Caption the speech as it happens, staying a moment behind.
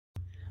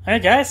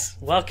Alright guys,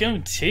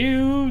 welcome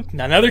to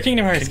another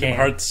Kingdom Hearts game. Kingdom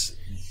Hearts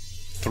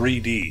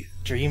 3D.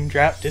 Dream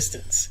Drop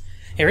Distance.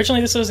 Hey,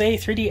 originally this was a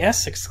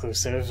 3DS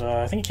exclusive.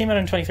 I think it came out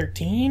in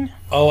 2013.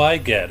 Oh, I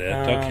get it.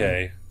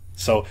 Okay.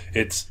 So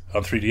it's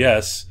on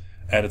 3DS,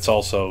 and it's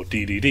also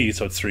DDD,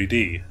 so it's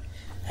 3D.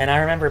 And I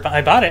remember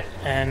I bought it,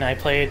 and I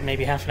played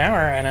maybe half an hour,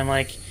 and I'm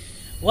like,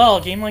 well,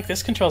 a game like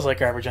this controls like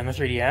garbage on the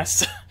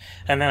 3DS.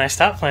 And then I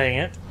stopped playing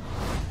it.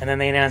 And then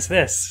they announced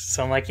this,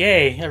 so I'm like,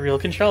 yay, a real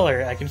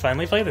controller. I can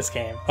finally play this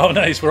game. Oh,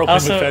 nice. We're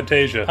opening with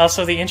Fantasia.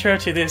 Also, the intro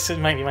to this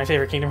might be my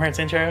favorite Kingdom Hearts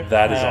intro.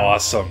 That is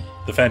awesome.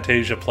 The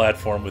Fantasia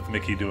platform with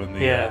Mickey doing the...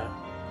 Yeah.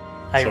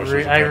 I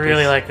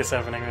really like this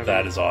opening movie.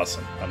 That is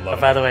awesome. I'm loving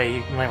it. By the way,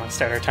 you might want to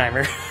start our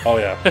timer. Oh,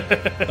 yeah.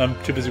 I'm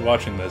too busy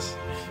watching this.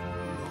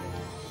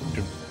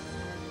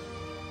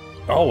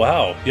 Oh,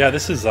 wow. Yeah,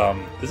 this is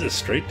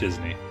straight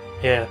Disney.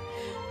 Yeah.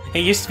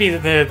 It used to be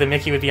that the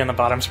Mickey would be on the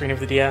bottom screen of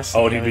the DS.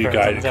 Oh, and he'd be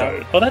guided.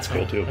 Oh, that's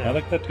cool, too. Yeah. I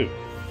like that, too.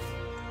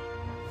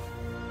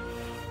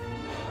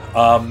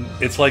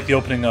 It's like the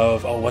opening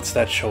of... Oh, what's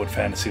that show at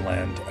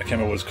Fantasyland? I can't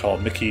remember what it's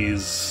called.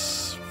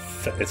 Mickey's...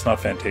 It's not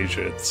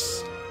Fantasia,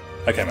 it's...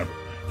 I can't remember.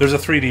 There's a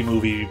 3D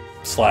movie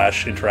 /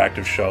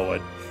 interactive show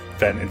in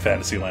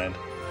Fantasyland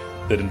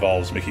that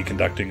involves Mickey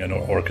conducting an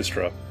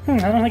orchestra. I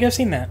don't think I've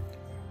seen that.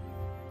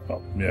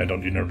 Well, yeah,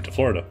 you've never been to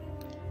Florida.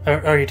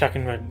 Or are you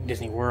talking about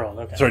Disney World?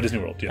 Okay. Sorry, Disney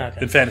World, yeah.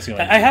 Okay. In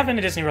Fantasyland. I have been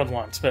to Disney World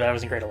once, but I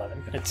was in grade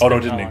 11. Oh, no, it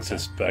didn't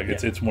exist back. Yeah.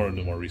 It's more in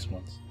the more recent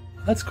ones.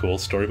 That's cool.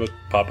 Storybook,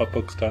 pop-up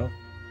book style.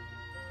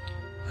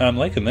 I'm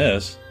liking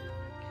this.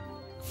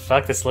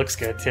 Fuck, this looks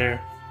good, too.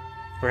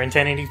 We're in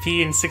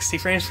 1080p and 60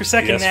 frames per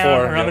second PS4, now.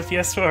 We're on the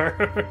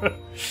PS4.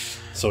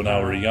 So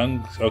now we're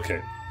young.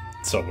 Okay.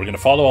 So we're going to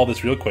follow all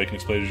this real quick and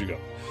explain as you go.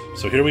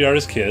 So here we are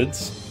as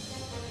kids.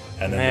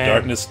 And then the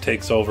darkness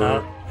takes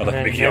over.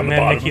 Mickey on the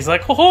bottom. Mickey's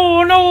like,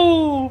 oh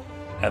no!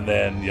 And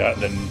then,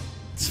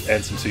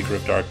 Ansem, Seeker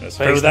of Darkness.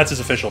 That's his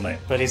official name.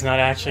 But he's not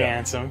actually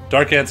Ansem.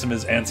 Dark Ansem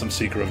is Ansem,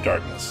 Seeker of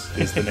Darkness,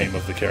 is the name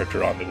of the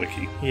character on the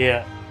wiki.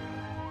 Yeah.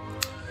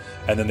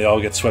 And then they all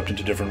get swept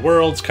into different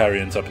worlds. Kairi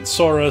ends up in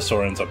Sora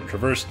ends up in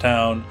Traverse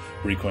Town,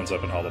 Riku ends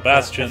up in Hollow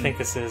Bastion. I think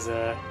this is,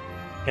 that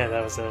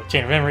was a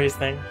Chain of Memories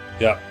thing.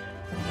 Yeah.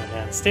 And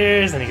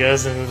downstairs, and he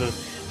goes into the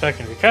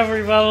fucking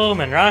recovery bubble,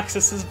 and then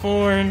Roxas is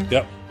born.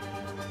 Yep.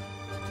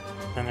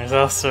 And there's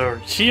also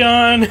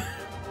Shion,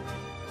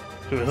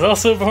 who is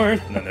also born.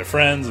 And then they're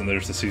friends, and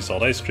there's the sea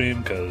salt ice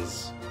cream,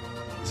 because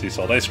sea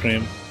salt ice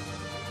cream.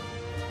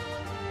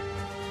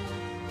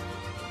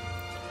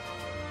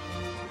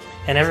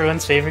 And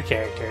everyone's favorite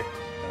character.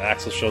 And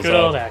Axel shows Good up.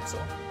 Good old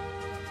Axel.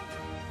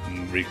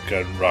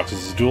 And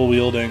Roxas is dual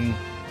wielding.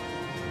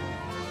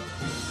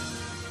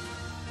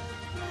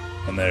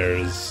 And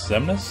there's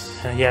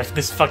Xemnas. And yeah,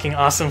 this fucking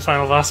awesome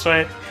final boss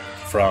fight.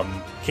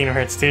 From Kingdom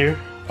Hearts 2.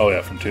 Oh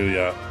yeah, from 2,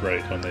 yeah,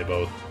 right, when they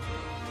both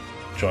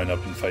join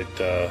up and fight...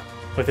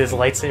 With his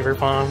lightsaber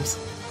palms.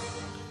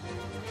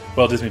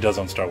 Well, Disney does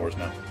own Star Wars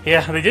now.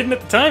 Yeah, they didn't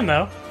at the time,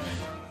 though.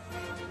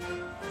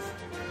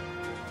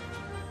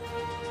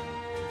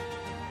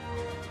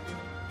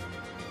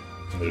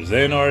 And there's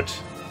Xehanort.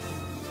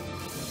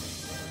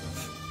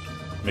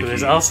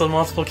 There's also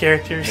multiple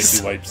characters.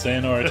 Mickey wipes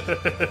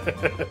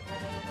Xehanort.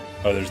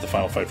 Oh, there's the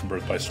final fight from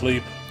Birth by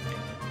Sleep.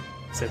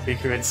 So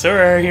Riku and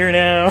Sora are here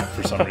now.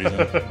 For some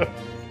reason.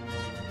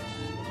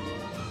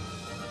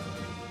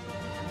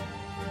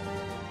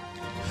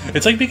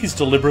 It's like Mickey's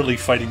deliberately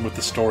fighting with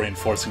the story and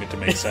forcing it to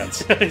make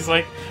sense. He's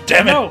like,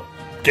 damn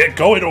it!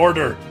 Go in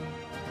order!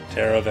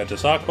 Terra,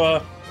 Ventus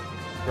Aqua.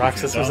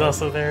 Roxas was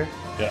also there.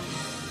 Yeah.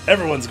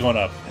 Everyone's going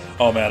up.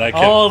 Oh man,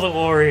 all the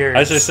warriors.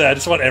 As I said, I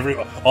just want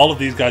all of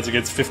these guys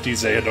against 50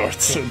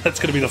 Xehanorts. That's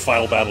going to be the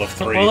final battle of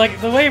 3. Well, like,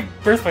 the way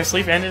Birth by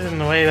Sleep ended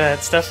and the way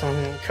that stuff from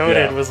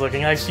Coded was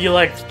looking, I feel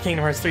like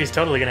Kingdom Hearts 3 is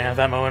totally going to have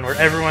that moment where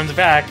everyone's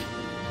back.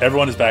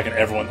 Everyone is back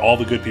and all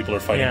the good people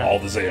are fighting all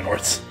the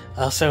Xehanorts.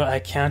 Also, I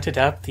counted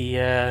up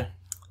the,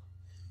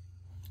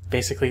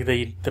 basically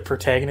the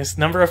protagonist,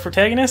 number of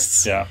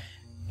protagonists. Yeah.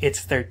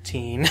 It's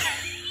 13.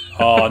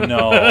 Oh,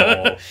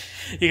 no.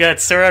 You got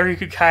Sora,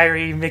 Riku,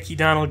 Kairi, Mickey,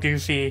 Donald,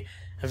 Goofy,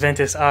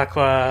 Ventus,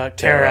 Aqua,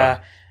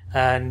 Terra,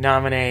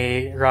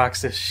 Naminé,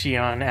 Roxas,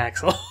 Shion,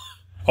 Axel.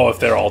 Oh, if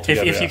they're all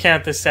together. If you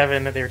count the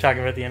 7 that they were talking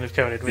about at the end of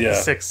Coded, with the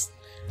 6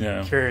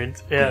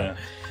 current. Yeah.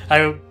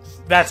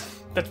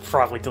 That's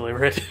probably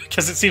deliberate,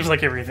 because it seems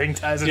like everything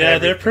ties into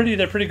everything.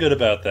 They're pretty good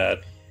about that.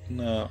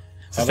 No.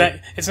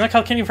 It's not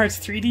called Kingdom Hearts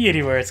 3D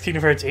anymore, it's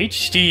Kingdom Hearts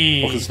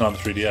HD. Well, it's not on the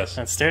 3DS.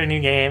 Let's start a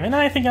new game, and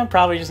I think I'm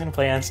probably just going to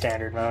play on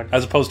standard mode.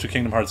 As opposed to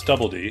Kingdom Hearts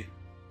Double D.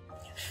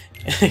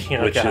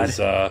 Which is,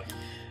 after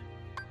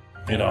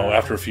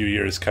a few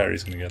years,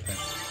 Kairi's going to get there.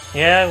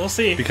 Yeah, we'll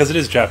see. Because it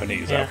is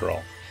Japanese, after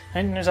all.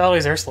 And there's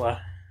always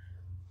Ursula.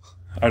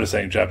 I'm just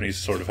saying,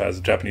 Japanese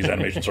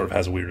animation sort of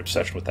has a weird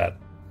obsession with that.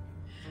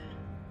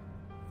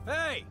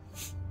 Hey,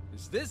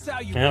 is this how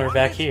you? Now we're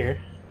back here.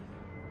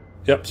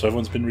 Yep. So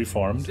everyone's been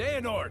reformed.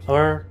 Xehanort.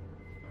 Or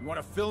you want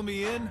to fill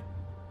me in?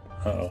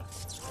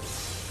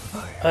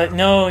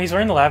 No, he's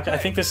wearing the lab coat. I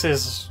think this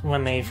is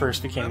when they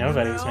first became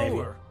nobodies,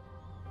 maybe.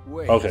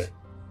 Wait. Okay.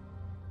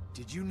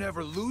 Did you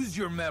never lose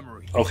your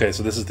memory? Okay,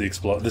 so this is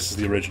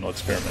the original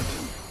experiment.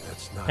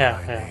 That's not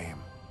Yeah, my yeah. name.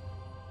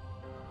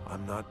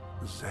 I'm not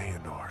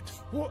Xehanort.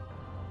 What?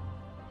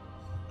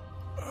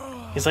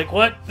 He's like,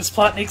 what? This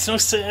plot makes no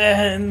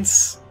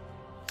sense.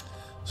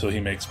 So he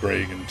makes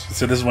Braig, and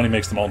so this is when he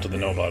makes them all into the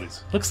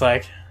nobodies. Looks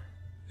like.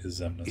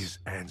 His Zemnis. Is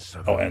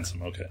Ansem. Oh,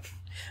 Ansem. Okay.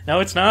 No,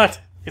 it's not.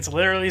 It's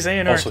literally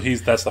Xehanort. Also,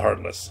 that's the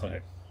Heartless.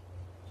 Okay.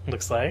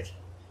 Looks like.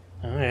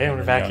 Okay,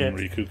 we're back Young at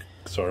Riku,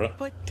 Sora.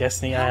 But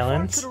Destiny how far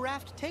Islands. could a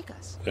raft take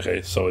us?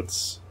 Okay, so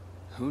it's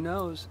Who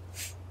knows?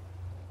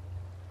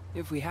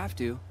 If we have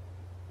to,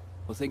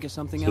 we'll think of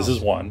something so else. this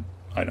is 1.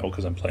 I know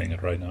because I'm playing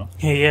it right now.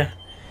 Yeah.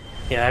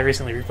 Yeah, I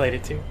recently replayed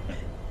it too.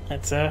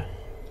 That's, This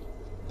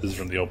is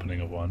from the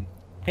opening of 1.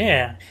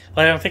 yeah.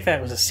 Well, I don't think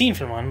that was a scene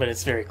from one, but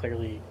it's very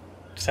clearly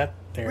set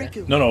there.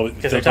 Riku. No,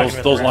 Because they're talking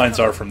about those the lines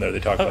raft. are from there. They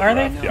talk Oh, about are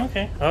the they? raft.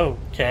 Yeah. Okay.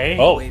 Okay.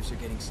 Oh, Waves are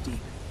getting steep.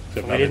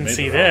 except We now they didn't made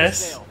see the raft.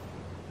 this.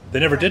 They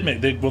never did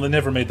make. They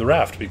never made the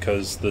raft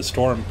because the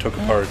storm took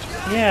apart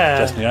Yeah.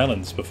 Destiny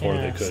Islands before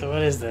Yeah, they could. so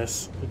what is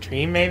this? A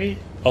dream, maybe?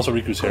 Also,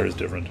 Riku's hair is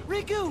different.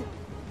 Riku!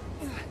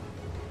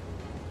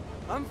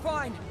 I'm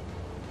fine.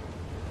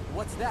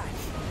 What's that?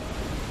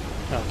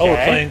 Okay. Oh,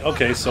 we're playing.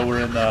 Okay, so we're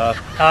in.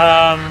 Um.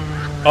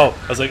 Oh,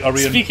 I was like, are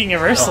we in? Speaking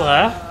of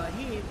Ursula,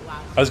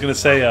 I was gonna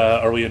say,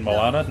 are we in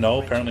Moana?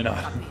 No, apparently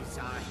not,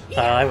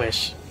 I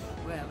wish.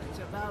 Well, it's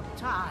about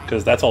time.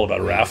 because that's all about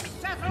a raft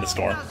in the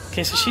storm.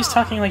 Okay, so she's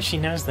talking like she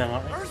knows them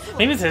already.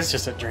 Maybe this is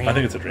just a dream. I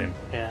think it's a dream.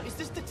 Yeah. Is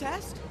this the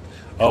test?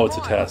 Oh, it's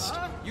a Come on, test.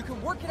 You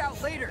can work it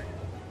out later.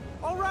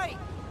 All right.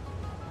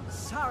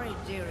 Sorry,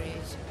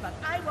 dearies, but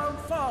I won't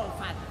fall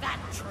for that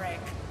trick.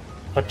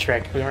 What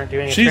trick? We weren't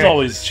doing a She's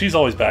trick. she's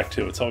always back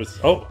too. It's always.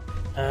 Oh,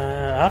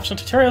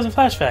 Optional tutorials and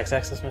flashbacks.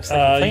 Access my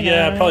second play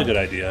yeah, now. probably a good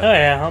Oh idea.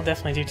 yeah, I'll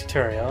definitely do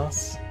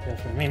tutorials. Go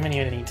for the main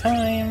menu at any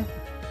time.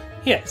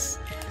 Yes.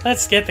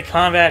 Let's get the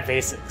combat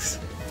basics.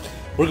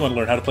 We're going to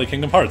learn how to play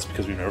Kingdom Hearts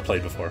because we've never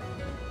played before.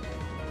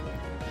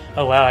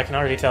 Oh wow, I can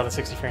already tell the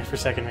 60 frames per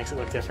second makes it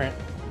look different.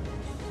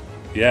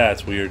 Yeah,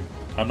 it's weird.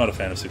 I'm not a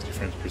fan of 60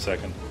 frames per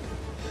second.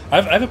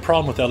 I have a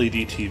problem with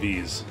LED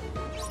TVs.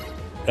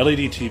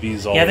 LED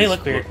TVs always they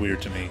look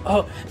weird. to me.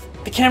 Oh,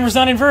 the camera's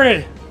not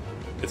inverted!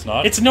 It's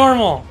not? It's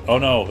normal! Oh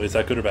no, is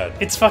that good or bad?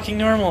 It's fucking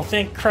normal,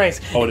 thank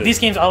Christ. Oh, it is. These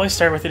games always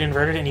start with it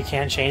inverted and you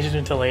can't change it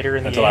until later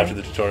in the Until game. after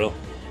the tutorial?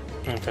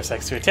 And press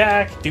X to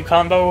attack, do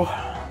combo.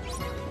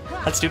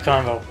 Let's do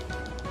combo.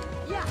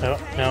 Oh,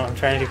 no, I'm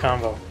trying to do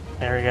combo.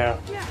 There we go.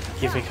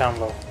 Give me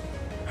combo.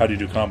 How do you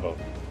do combo?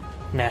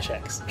 Mash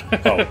X.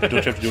 Oh, don't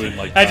you have to do it in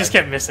like I just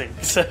time? kept missing,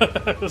 so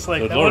I was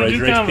like, So I lower want to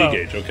your do HP combo.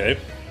 gauge, okay.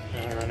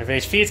 Run of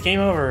HP, it's game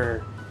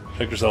over.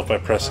 Check yourself by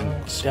pressing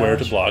square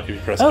dodge. to block. If you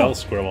press Oh. L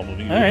square while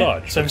moving, you Alright,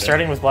 dodge. so I'm Okay.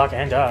 starting with block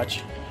and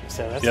dodge.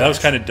 So that's Yeah, that was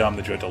nice. kind of dumb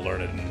that you had to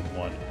learn it in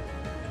one.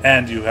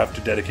 And you have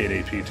to dedicate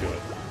AP to it.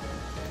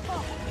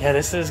 Yeah,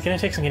 this is going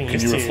to take some getting Can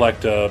used you to.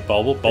 reflect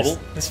bubble?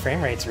 This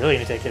frame rate's really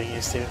going to take getting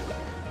used to.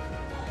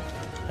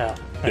 Oh,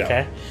 Yeah.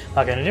 okay.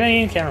 Not going to do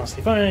anything. Camera will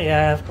sleep on it.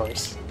 Yeah, of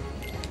course.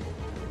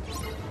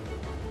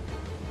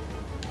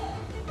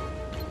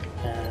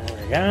 There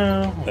we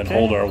go. Then Okay.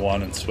 hold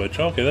R1 and switch.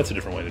 Okay, that's a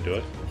different way to do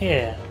it.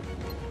 Yeah.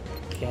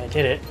 Okay, I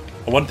did it.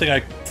 One thing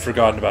I've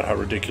forgotten about how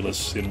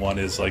ridiculous in one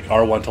is like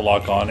R1 to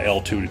lock on,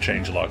 L2 to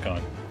change lock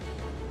on.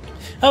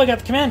 Oh, I got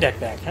the command deck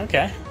back.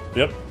 Okay.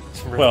 Yep.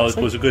 From Well, Birth it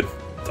by was a good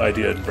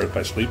idea in Birth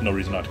by Sleep. No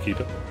reason not to keep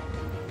it.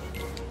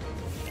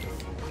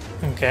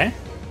 Sleep. Okay.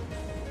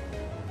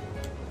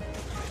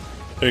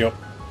 There you go.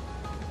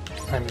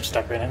 I'm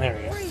stuck right in. There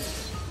we go.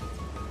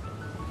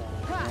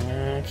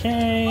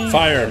 Okay.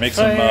 Fire. Make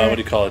some, Fire. what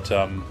do you call it?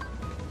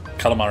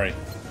 Calamari.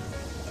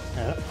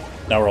 Oh.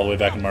 Now we're all the way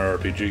back in Mario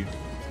RPG.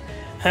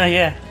 Oh,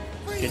 yeah.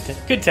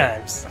 Good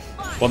times.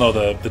 Well, no,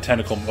 the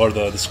tentacle, or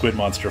the squid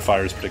monster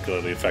fire is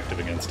particularly effective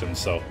against him,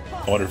 so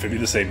I wonder if it'd be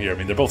the same here. I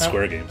mean, they're both Oh.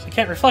 Square games. I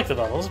can't reflect the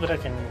bubbles, but I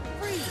can...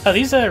 Oh,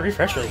 these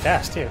refresh really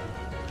fast, too.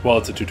 Well,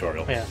 it's a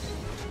tutorial. Yeah.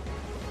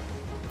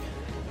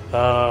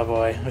 Oh,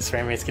 boy. This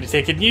frame rate's going to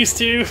take getting used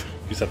to. You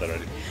said that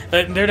already.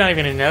 But they're not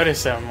even going to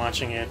notice I'm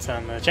watching it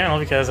on the channel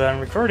because I'm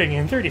recording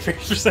in 30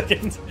 frames per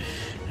second.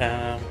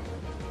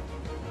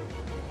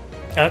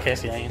 Okay,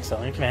 so yeah,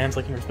 installing commands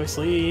like Birth by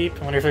Sleep.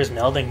 I wonder if there's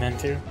melding then,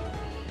 too.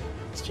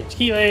 Let's change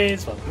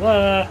keyways, blah, blah,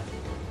 blah.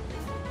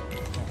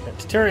 Got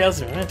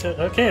tutorials.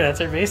 Okay, that's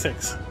our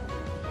basics.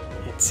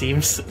 It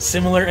seems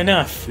similar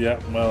enough. Yeah,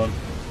 well,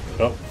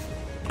 oh,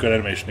 good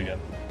animation again.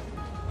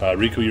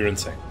 Riku, you're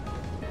insane.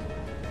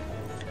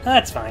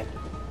 That's fine.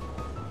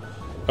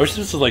 I wish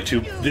this was like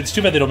two. It's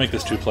too bad they don't make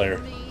this two-player.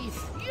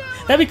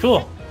 That'd be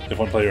cool. If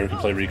one player can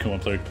play Riku, one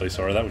player can play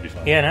Sora, that would be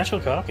fun. Yeah, natural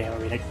co-op game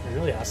would be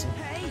really awesome.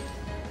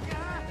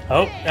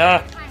 Oh,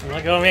 don't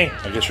let go of me.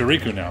 I guess you're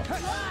Riku now.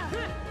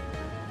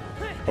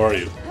 Or are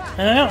you?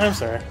 No, I'm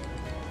sorry.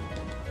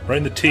 Right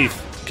in the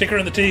teeth. Kick her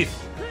in the teeth.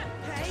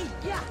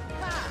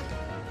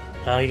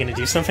 Oh, you gonna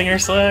do something,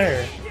 Ursula?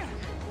 Or...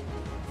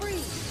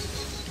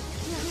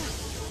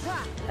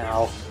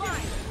 Ow.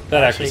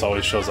 That actress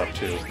always shows up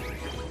too.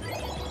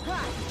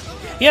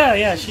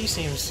 Yeah, she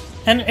seems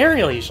And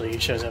Ariel usually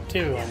shows up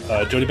too.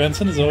 Jodie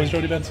Benson is always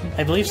Jodie Benson.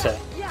 I believe so.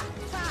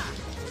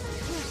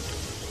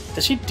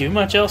 Does she do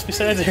much else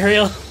besides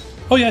Ariel?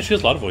 Oh yeah, she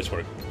does a lot of voice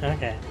work.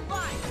 Okay.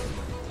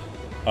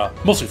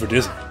 Mostly for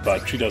Disney,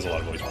 but she does a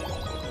lot of voice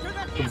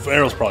work.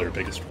 Ariel's probably her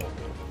biggest role.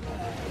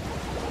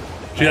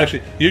 She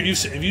actually, you've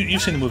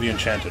seen the movie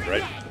Enchanted,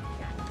 right?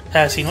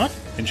 Seen what?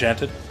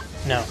 Enchanted.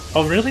 No.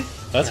 Oh really?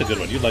 That's a good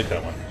one. You'd like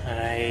that one.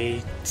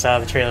 I saw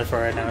the trailer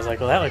for it and I was like,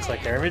 well, that looks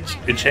like garbage.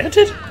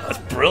 Enchanted? That's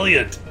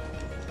brilliant.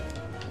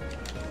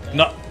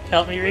 Not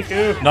Help me,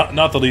 Riku.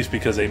 not the least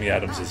because Amy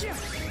Adams is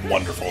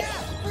wonderful.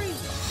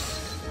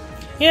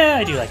 Yeah,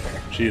 I do like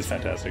her. She is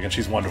fantastic, and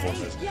she's wonderful in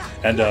this.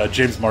 And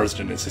James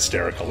Marsden is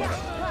hysterical in it.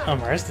 Oh,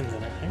 Marsden's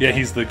in it. Okay. Yeah,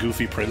 he's the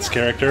goofy prince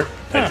character,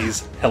 and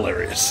he's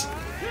hilarious.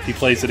 He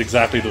plays it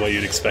exactly the way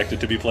you'd expect it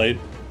to be played.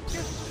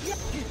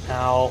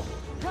 Ow.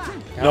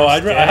 No, I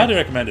highly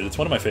recommend it. It's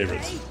one of my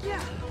favorites.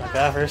 Fuck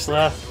off,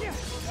 Ursula.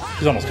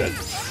 He's almost dead.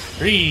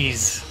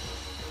 Freeze.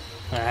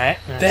 Alright.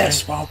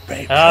 This won't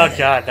be. Oh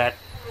god, that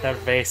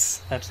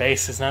face. That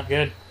face is not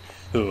good.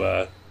 Who,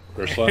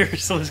 Ursula?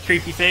 Ursula's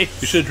creepy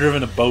face. You should have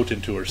driven a boat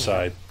into her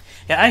side.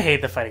 Yeah, I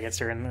hate the fight against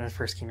her in the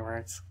first Kingdom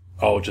Hearts.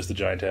 Oh, just the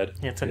giant head?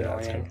 Yeah, it's annoying.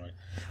 it's kind of annoying.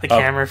 The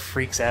camera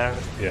freaks out.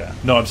 Yeah.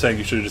 No, I'm saying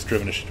you should have just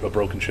driven a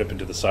broken ship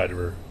into the side of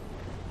her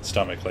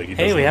stomach. Like he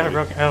Hey, does we in the have a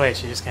movie. broken... Oh wait,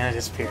 she just kind of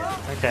disappeared.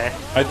 Okay.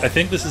 I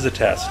think this is a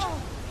test.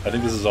 I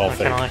think this is all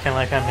fake. Kind of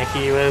like how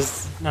Mickey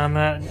was on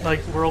that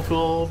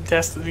whirlpool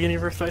test at the beginning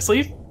of Earth by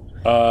Sleep.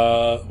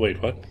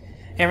 Wait, what?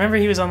 Yeah, remember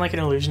he was on an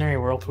illusionary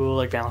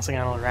whirlpool, balancing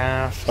on a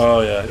raft.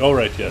 Oh yeah. Oh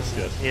right. Yes.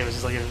 Yes. Yeah, it was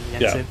just like a Yensid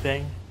Yeah.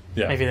 thing.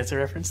 Yeah. Maybe that's a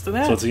reference to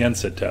that. So it's the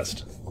NSID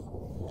test.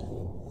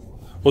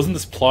 Wasn't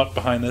this plot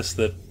behind this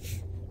that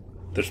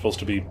they're supposed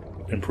to be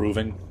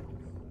improving?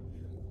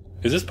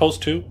 Is this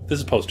post 2? This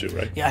is post 2,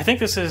 right? Yeah, I think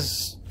this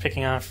is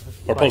picking off.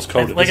 Or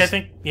post-coded. I This is-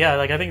 think. Yeah,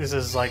 I think this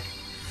is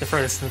the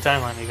furthest in the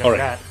timeline we've All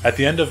ever right. got. At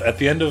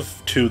the end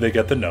of 2, they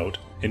get the note.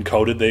 In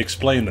Coded, they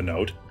explain the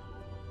note.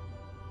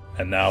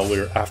 And now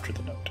we're after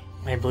the note.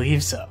 I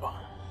believe so.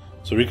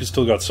 So Riku's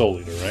still got Soul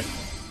Eater, right?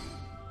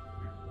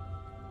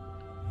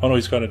 Oh no,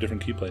 he's got a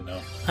different Keyblade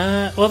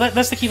now. Well,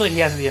 that's the Keyblade he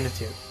has at the end of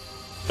 2.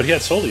 But he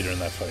had Soul Eater in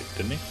that fight,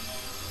 didn't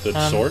he?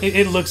 The sword?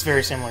 It looks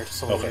very similar to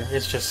Soul Okay. Eater.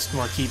 It's just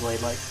more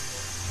Keyblade like.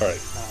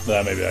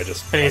 Alright. Maybe I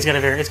just... But it's got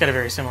a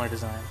very similar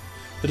design.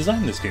 The design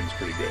in this game is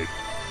pretty great.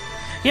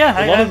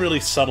 Yeah, A lot of really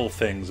subtle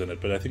things in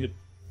it, but I think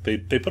they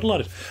put a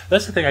lot of...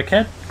 That's the thing, I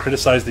can't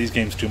criticize these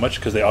games too much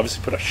because they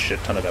obviously put a shit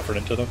ton of effort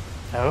into them.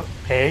 Oh,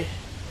 hey.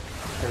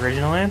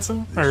 Original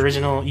Ansem? Or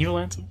original Evil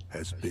Ansem?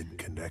 Has been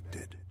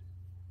connected.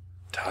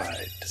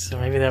 Tied. So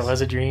maybe that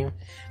was a dream.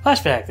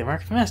 Flashback, the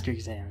Mark of the Master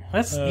exam.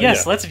 Let's yeah.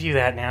 let's view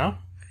that now.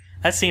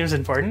 That seems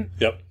important.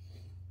 Yep.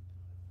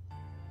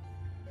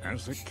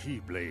 As a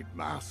Keyblade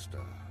Master,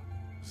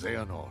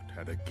 Xehanort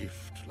had a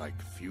gift like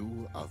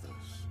few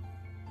others.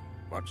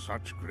 But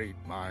such great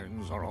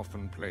minds are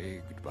often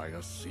plagued by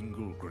a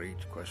single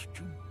great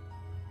question.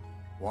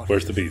 What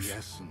Where's is the beef? the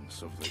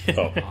essence of the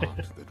Oh.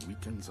 heart that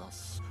weakens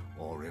us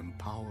or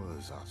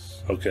empowers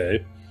us?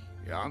 Okay.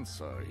 The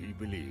answer, he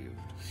believed,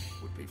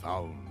 would be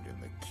found in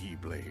the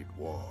Keyblade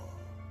War.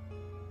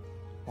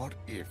 What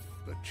if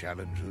the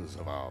challenges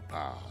of our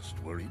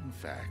past were in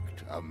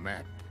fact a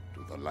map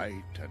to the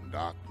light and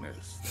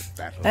darkness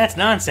that battle? That's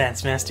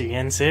nonsense, Master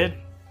Yensid.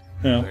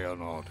 Yeah.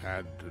 Xehanort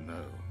had to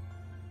know.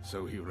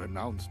 So he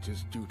renounced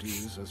his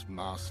duties as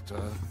master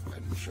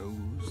and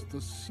chose the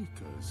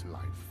Seeker's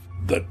life.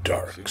 The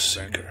Dark Since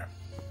then, Seeker.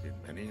 in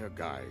many a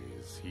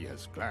guise, he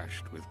has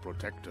clashed with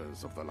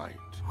protectors of the light.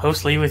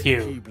 Mostly with you.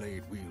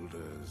 Keyblade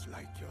wielders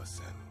like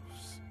yourselves.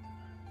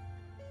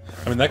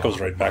 I mean, that goes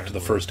right back to the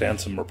first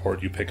Ansem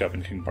report you pick up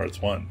in Kingdom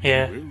Hearts 1.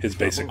 Yeah. His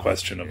basic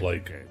question of,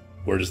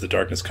 where does the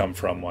darkness come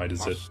from? Why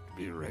does it Must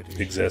be ready.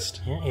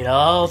 exist? Yeah, it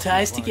all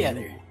ties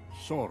together.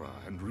 Sora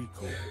and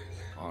Riku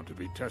are to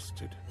be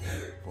tested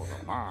for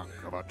the mark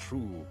of a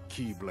true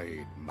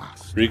Keyblade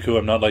Master. Riku,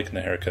 I'm not liking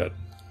the haircut.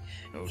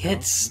 No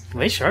It's doubt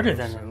way shorter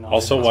than...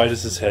 Also, why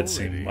does his head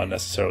seem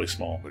unnecessarily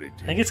small? but it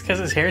I think it's because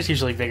his hair is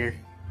usually bigger.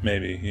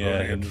 Maybe, yeah,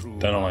 only a I true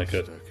don't like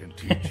it. master can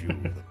teach you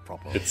the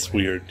proper It's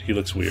way. weird. He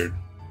looks weird.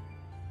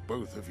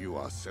 Both of you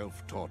are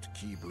self-taught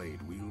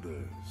Keyblade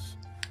wielders.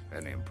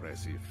 An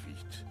impressive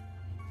feat.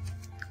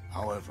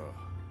 However,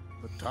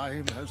 the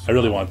time has... I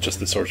really want just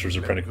the Sorcerer's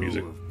Apprentice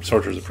music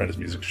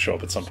to show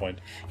up at some point.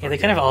 Yeah, they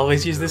kind of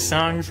always use this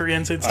song for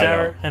Yensid's I know.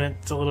 Tower, and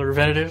it's a little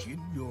repetitive.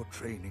 Begin your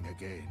training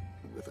again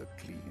with a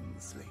clean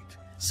slate.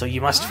 So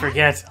you must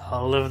forget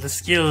all of the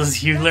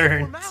skills you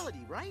learned.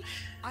 Formality, right?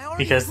 I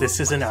already Because this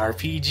proved is an myself.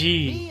 RPG.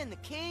 Me and the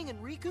king and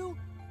Riku,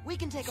 we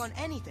can take on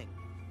anything.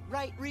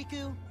 Right,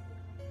 Riku?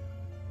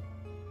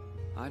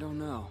 I don't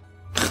know.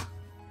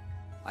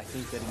 I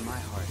think that in my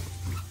heart,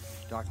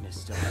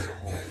 darkness still has a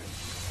hole.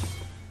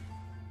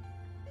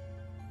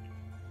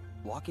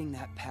 Walking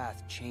that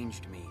path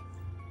changed me.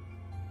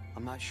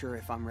 I'm not sure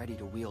if I'm ready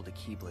to wield a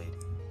Keyblade.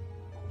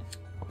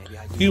 Maybe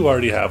I do. You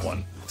already have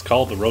one. It's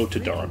called The Road to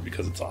Dawn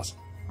because it's awesome.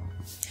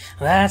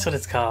 That's what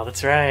it's called.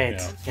 That's right.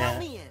 Yeah. Count Yeah.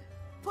 me in.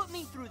 Put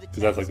me through the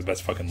Because that's like the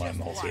best fucking line in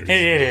the whole series.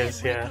 It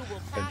is, yeah.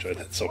 I enjoyed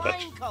that so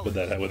much. When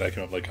that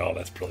came up, like, oh,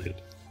 that's brilliant.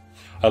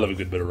 I love a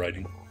good bit of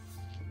writing.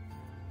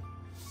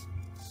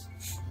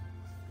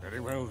 Very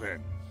well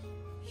then.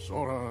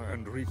 Sora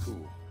and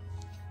Riku,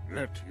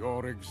 let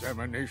your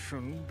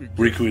examination begin.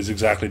 Riku is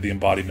exactly the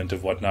embodiment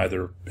of what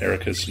neither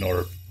Ericus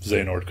nor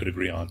Xehanort could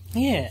agree on.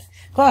 Yeah.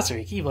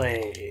 Glossary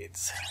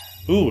Keyblades.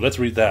 Ooh, let's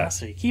read that.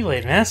 Glossary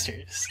Keyblade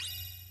Masters.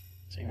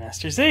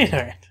 Master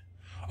Xehanort.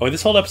 Oh,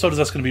 this whole episode is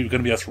us going to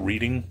be us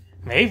reading.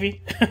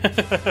 Maybe.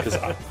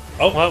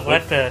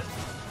 What the?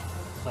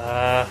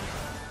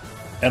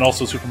 And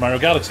also Super Mario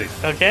Galaxy.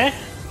 Okay.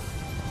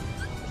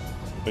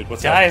 Wait,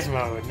 what's Dive that?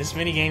 mode. In this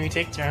minigame, you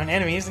take turn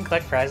enemies and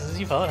collect prizes as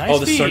you fall at high Oh,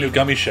 speed. this is our new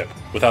gummy ship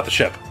without the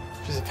ship.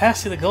 There's a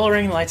pass through the goal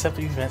ring and lights up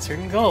when you've met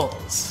certain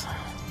goals.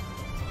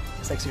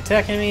 Selects your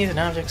attack enemies and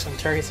objects from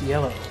targets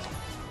yellow.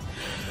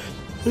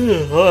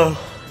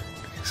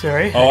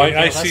 Sorry. Oh,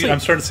 I see. I'm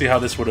starting to see how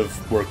this would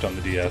have worked on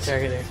the DS.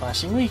 Target their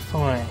flashing weak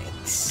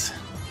points.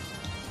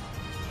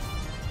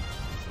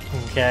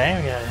 Okay,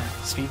 we got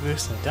a speed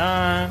boost and a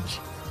dodge.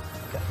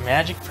 We got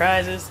magic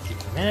prizes. Keep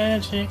the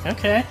magic.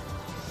 Okay.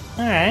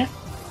 Alright.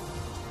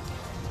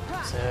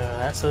 So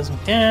that slows me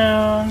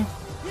down.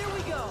 Here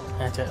we go.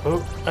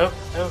 Oh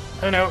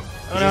no.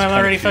 Oh no, I'm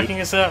already fucking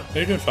this up.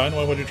 You're doing fine.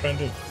 What are you trying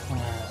to do?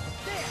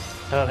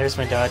 Oh, there's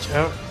my dodge.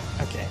 Oh,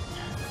 okay.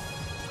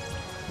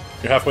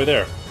 You're halfway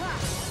there.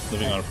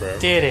 Living on forever.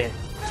 Did it.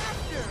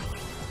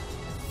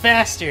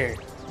 Faster.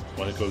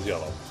 When it goes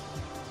yellow.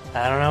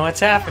 I don't know what's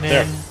happening.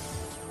 There.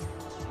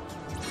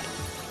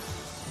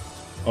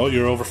 Oh,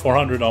 you're over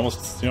 400,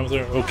 almost. You know,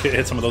 there. Okay,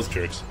 hit some of those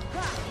jerks.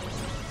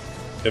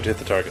 You have to hit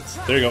the targets.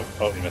 There you go.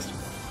 Oh, you missed.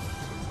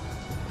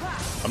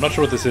 I'm not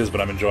sure what this is,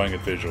 but I'm enjoying it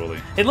visually.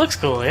 It looks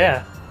cool,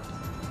 yeah.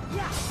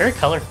 Very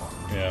colorful.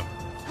 Yeah.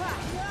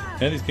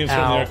 And these games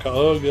certainly are.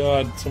 Oh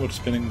god, so much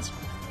spinning.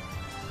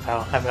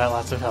 Oh, I've got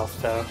lots of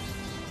health though.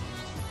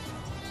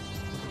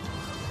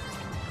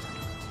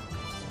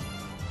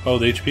 Oh,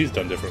 the HP's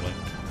done differently.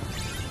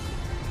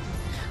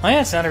 Oh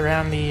yeah, it's not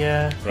around the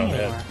Around the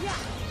anymore. head.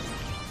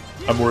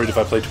 I'm worried if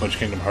I play too much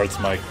Kingdom Hearts,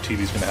 my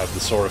TV's going to have the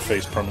Sora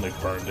face permanently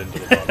burned into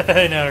the bottom.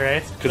 I know,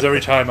 right? Because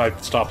every time I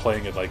stop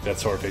playing it, like, that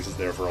Sora face is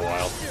there for a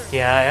while.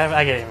 Yeah,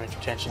 I get image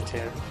attention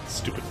too.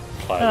 Stupid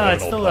plaid. Oh,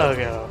 it's the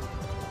logo.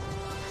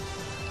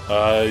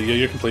 Yeah,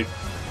 you're complete.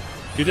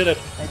 You did it.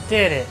 I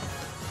did it.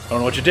 I don't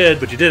know what you did,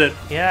 but you did it.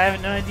 Yeah, I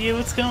have no idea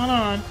what's going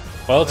on.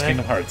 Well, it's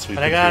Kingdom Hearts. But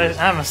I got it.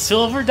 I'm a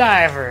silver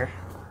diver.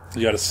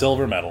 You got a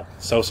silver medal.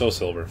 So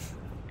silver.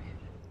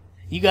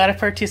 You got a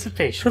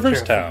participation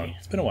Traverse trophy. Town.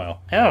 It's been a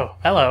while. Oh,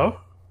 hello.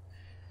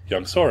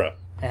 Young Sora.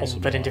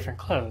 But in different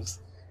clothes.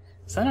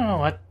 So I don't know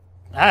what...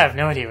 I have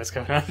no idea what's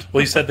going on.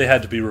 Well, you said they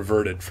had to be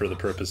reverted for the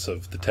purpose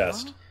of the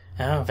test.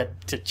 Oh,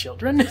 but to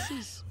children?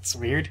 It's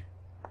weird.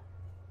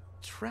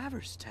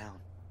 Traverse Town.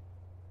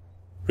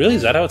 Really?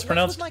 Is that how it's What's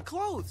pronounced? with my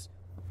clothes?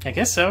 I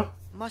guess so.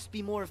 Must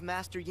be more of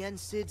Master Yen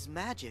Sid's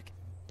magic.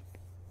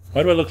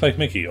 Why do I look like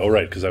Mickey? Oh,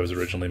 right, because I was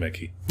originally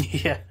Mickey.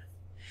 Yeah.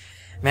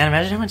 Man,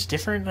 imagine how much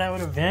different that would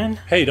have been.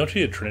 Hey, don't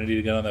you need Trinity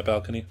to get on that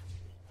balcony?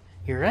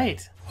 You're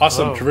right.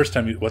 Awesome. Whoa. Traverse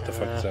Time. What the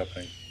fuck is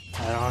happening?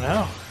 I don't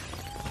know.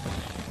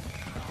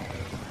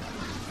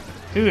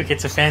 Ooh, it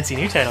gets a fancy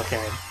new title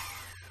card.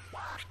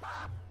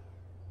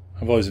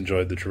 I've always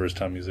enjoyed the Traverse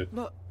Time music.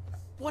 But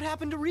what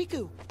happened to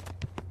Riku?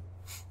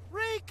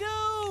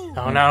 Riku!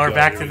 Oh, now we're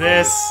back to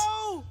this.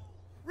 No!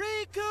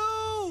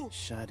 Riku!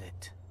 Shut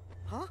it.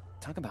 Huh?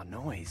 Talk about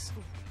noise.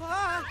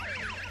 Ah!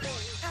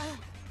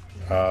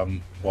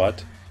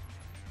 What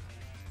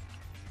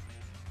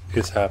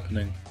is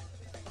happening?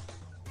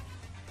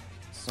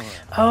 Sora.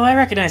 Oh, I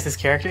recognize this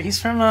character.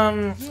 He's from,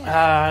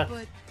 But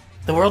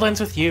The World Ends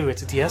With You.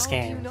 It's a DS how do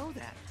you game. know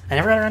that? I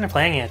never got around to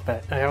playing it,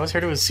 but I always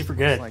heard it was super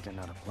good. It's like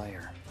another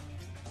player.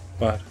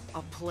 What?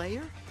 A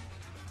player?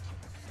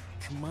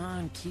 Come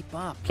on, keep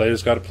up.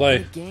 Players got to play.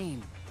 Good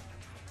game.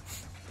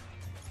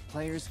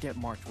 Players get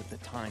marked with the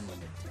time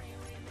limit.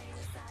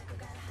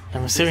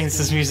 I'm assuming this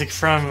is music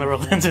from The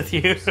World Ends With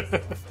You.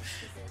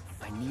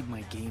 I need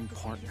my game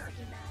partner.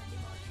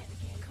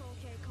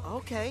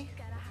 Okay.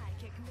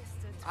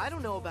 I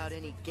don't know about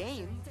any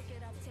game,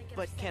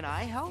 but can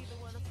I help?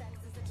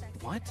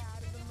 What?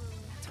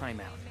 Time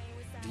out.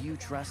 Do you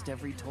trust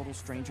every total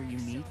stranger you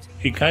meet?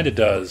 He kind of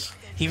does.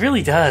 He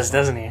really does,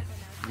 doesn't he?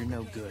 You're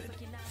no good.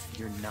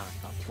 You're not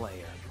a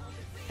player.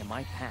 And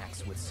my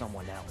pack's with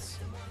someone else.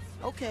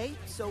 Okay,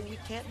 so we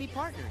can't be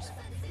partners.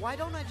 Why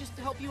don't I just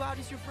help you out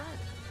as your friend?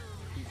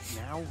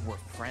 Now we're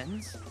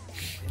friends?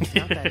 It's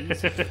not that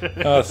easy.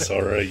 Oh,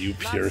 Sora, you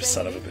Not pure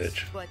saying son of a it is,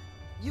 bitch. but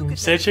you I'm could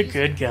such a make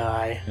good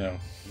guy. No,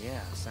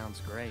 Yeah,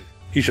 sounds great.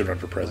 he should run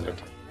for president.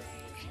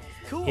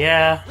 Cool.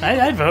 Yeah,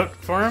 I'd vote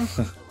for him.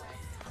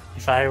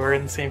 If I were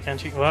in the same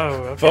country.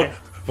 Whoa, okay.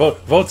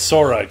 Vote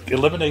Sora.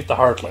 Eliminate the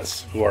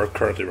Heartless, who are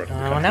currently running. the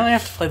Well, country. now I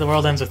have to play The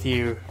World Ends With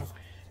You.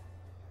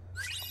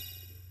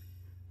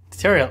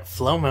 Tutorial,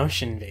 Flow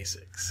Motion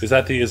Basics. Is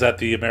that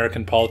the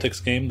American politics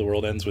game? The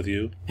World Ends With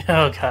You.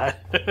 Oh, God.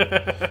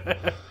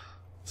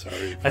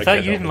 Sorry. I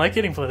thought you didn't like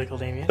getting political,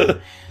 Damien.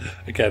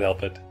 I can't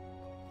help it.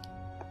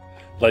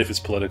 Life is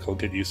political.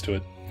 Get used to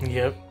it.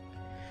 Yep.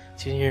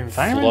 Choosing your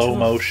environment Flow to the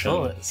motion.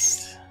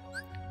 fullest.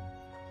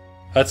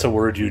 That's a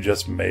word you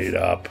just made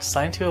up.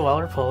 Slide into a wall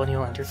or pole and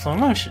you'll enter flow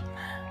motion.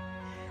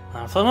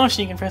 On flow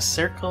motion, you can press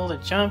circle to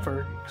jump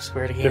or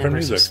square to gain Different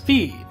burst of music.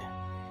 speed.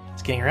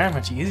 It's getting around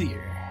much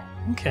easier.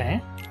 Okay.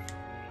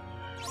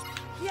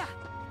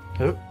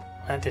 Oop,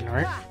 that didn't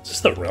work. Is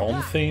this the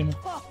Realm theme?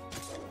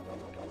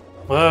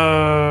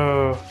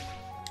 Whoa.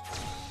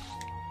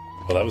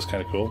 Well, that was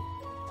kind of cool.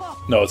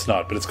 No, it's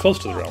not, but it's close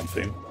to the Realm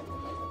theme.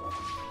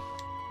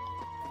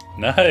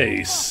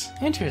 Nice.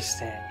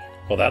 Interesting.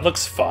 Well, that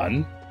looks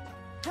fun.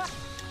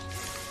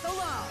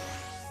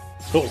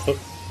 Oh,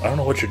 I don't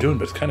know what you're doing,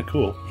 but it's kind of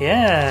cool.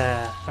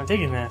 Yeah, I'm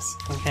digging this.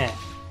 Okay.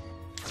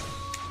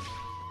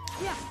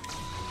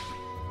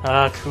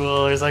 Oh,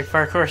 cool. There's like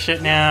parkour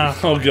shit now.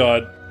 Oh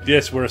god.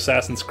 Yes, we're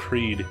Assassin's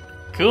Creed.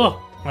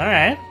 Cool.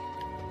 Alright.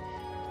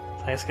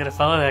 I just gotta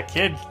follow that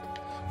kid.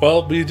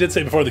 Well, we did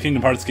say before the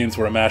Kingdom Hearts games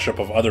were a mashup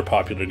of other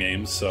popular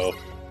games, so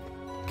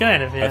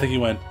Kind of, yeah. I think he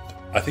went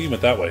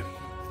that way.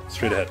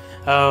 Straight ahead.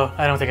 Oh,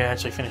 I don't think I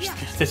actually finished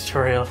the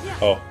tutorial.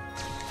 Oh.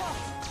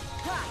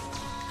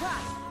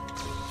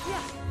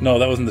 No,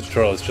 that wasn't the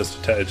tutorial. It's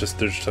just they're just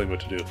telling you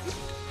what to do.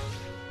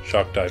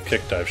 Shock dive,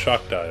 kick dive,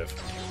 shock dive.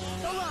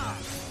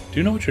 Do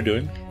you know what you're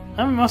doing?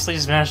 I'm mostly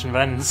just mashing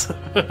buttons.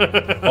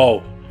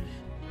 Oh.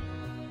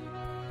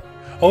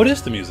 Oh, it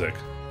is the music.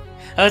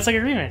 Oh, it's like a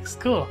remix.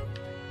 Cool.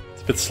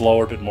 It's a bit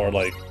slower, a bit more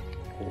like...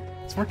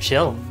 It's more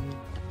chill.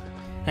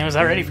 And it was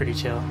already pretty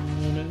chill.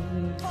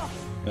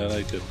 I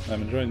liked it.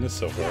 I'm enjoying this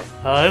so far.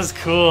 Oh, this is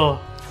cool.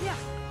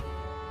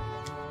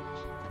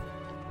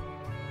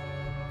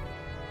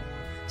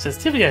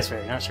 Sensitivity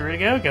iceberg. Not sure where to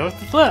go? Go with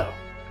the flow.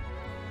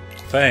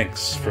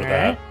 Thanks for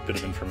Alright. that bit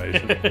of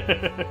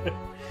information.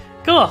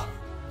 Cool.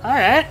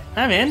 Alright,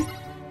 I'm in.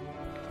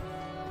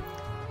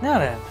 Now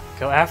then,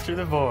 go after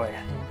the boy.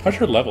 How's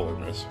your level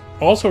in this?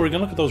 Also, we're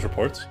gonna look at those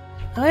reports.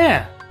 Oh,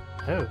 yeah.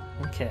 Oh,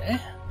 okay.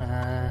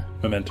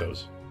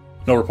 Mementos.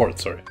 No,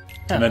 reports, sorry.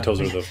 Oh, Mementos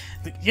are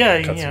the yeah,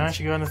 you know, cutscenes. I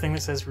should go on the thing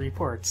that says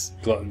reports.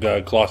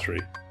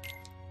 glossary.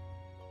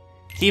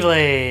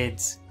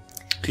 Keyblades.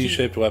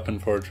 T-shaped weapon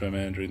forged by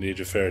man during the Age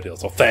of Fairy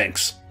Tales. Oh,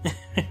 thanks!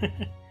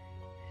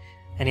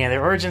 Any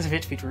other origins have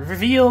yet to be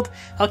revealed.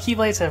 All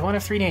Keyblades have one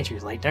of three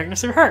natures, light,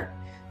 darkness, or heart.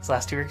 These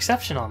last two are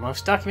exceptional.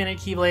 Most documented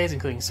Keyblades,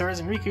 including Sora's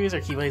and Riku's,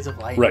 are Keyblades of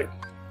light. Right.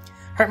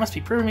 Heart must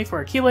be proven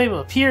before a Keyblade will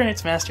appear in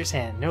its master's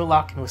hand. No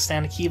lock can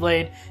withstand a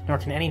Keyblade, nor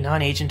can any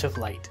non-agent of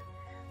light.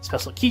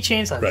 Special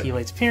keychains allow Right. the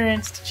Keyblade's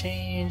appearance to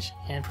change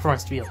and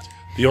performance to be altered.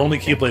 The only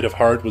Keyblade of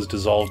Heart was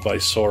dissolved by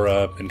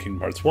Sora in Kingdom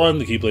Hearts 1.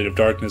 The Keyblade of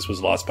Darkness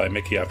was lost by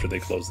Mickey after they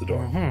closed the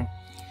door.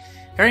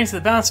 Guardians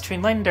of the balance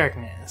between light and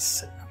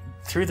darkness.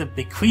 Through the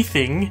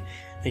bequeathing,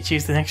 they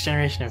choose the next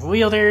generation of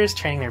wielders,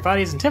 training their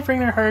bodies and tempering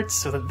their hearts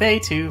so that they,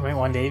 too, might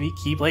one day be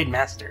Keyblade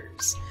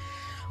Masters.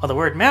 While the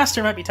word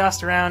Master might be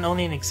tossed around,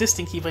 only an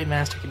existing Keyblade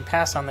Master can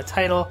pass on the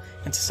title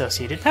and its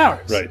associated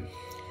powers. Right.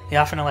 They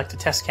often elect to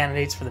test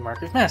candidates for the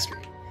Mark of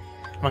Mastery.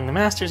 Among the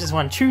Masters is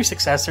one true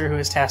successor who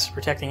is tasked with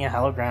protecting a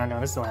hallowed ground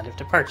known as the Land of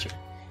Departure,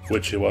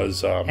 Which it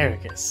was...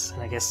 Ericus.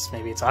 And I guess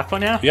maybe it's Aqua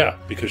now? Yeah,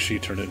 because she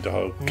turned it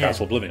into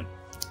Castle Oblivion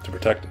to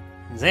protect it.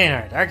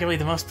 Xehanort, arguably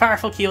the most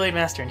powerful Keyblade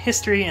Master in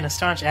history and a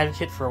staunch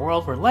advocate for a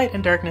world where light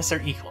and darkness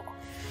are equal.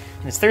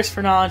 In his thirst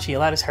for knowledge, he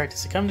allowed his heart to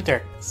succumb to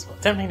darkness. While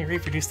attempting to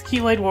reproduce the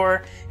Keyblade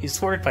War, he was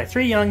thwarted by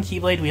 3 young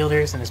Keyblade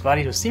wielders and his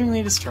body was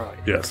seemingly destroyed.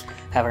 Yes.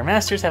 However,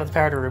 Masters have the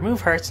power to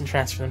remove hearts and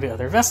transfer them to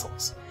other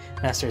vessels.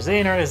 Master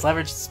Xehanort has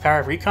leveraged his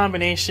power of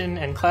recombination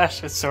and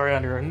clashed with Sora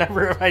under a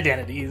number of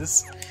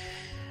identities.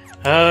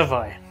 Oh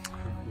boy.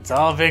 It's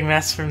all a big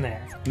mess from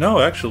there. No,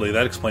 actually,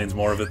 that explains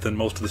more of it than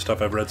most of the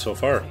stuff I've read so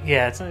far.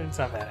 Yeah, it's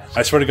not bad actually.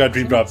 I swear to God,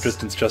 Dream Drop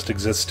Distance just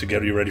exists to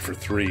get you ready for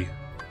 3.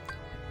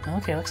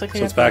 Okay, looks like they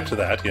So it's got back the to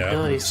that, yeah.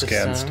 ability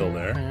Scan's system, still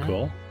there. yeah.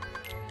 Cool.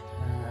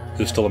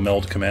 There's still a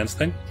meld commands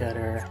thing. Got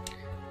her.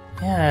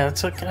 Yeah,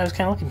 that's what I was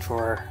kind of looking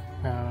for.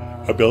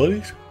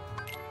 Abilities?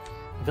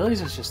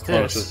 Abilities was just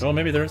Oh, it's this. just, well,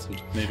 maybe there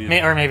isn't. Maybe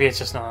Or maybe it's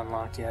just not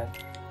unlocked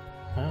yet.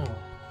 Oh.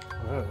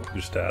 Whoa.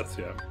 your stats,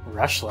 yeah.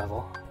 Rush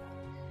level.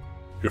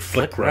 Your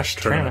Flick Rush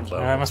tournament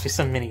level. That must be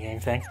some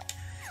minigame thing.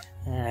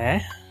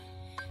 Alright.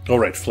 Oh,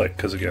 right, Flick,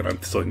 because again,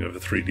 I'm still thinking of the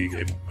 3D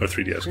game, or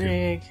 3DS game.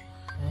 Rig.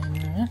 And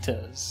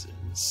Mementos.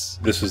 This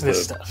is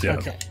this the stuff. Yeah,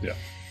 Okay. yeah.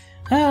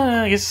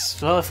 I guess,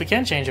 well, if we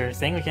can change our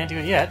thing, we can't do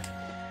it yet.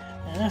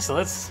 So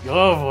let's.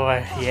 Oh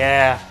boy.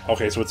 Yeah.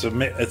 Okay, so it's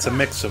a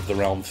mix of the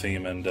Realm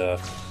theme and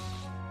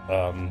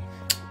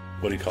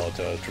what do you call it?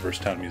 Traverse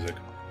Town music.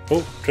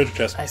 Oh, treasure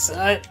chest. I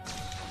saw it.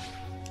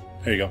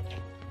 There you go.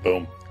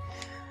 Boom.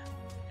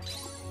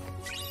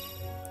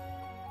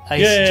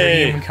 Ice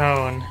Yay! Dream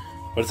Cone.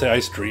 What did it say?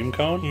 Ice Dream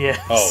Cone? Yes.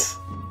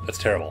 Oh, that's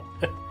terrible.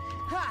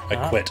 I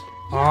quit.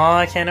 Oh,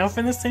 I can't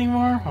open this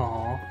anymore?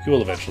 Oh. You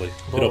will eventually. It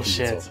opens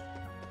Bullshit. itself.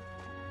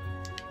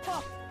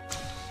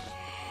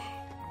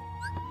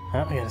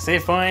 Oh, we got a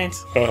save point.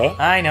 Uh-huh.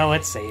 I know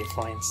what save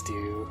points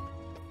do.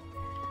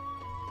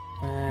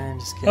 And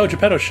just Oh,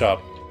 Geppetto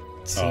shop.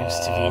 seems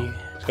Aw, to be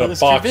it's got a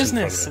closed box for in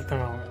business front at the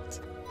moment.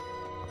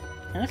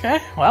 Okay,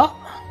 well,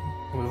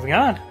 moving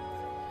on.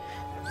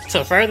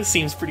 So far, this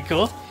seems pretty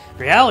cool.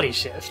 Reality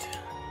shift.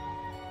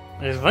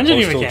 There's a bunch of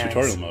new still mechanics.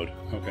 tutorial mode.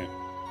 Okay.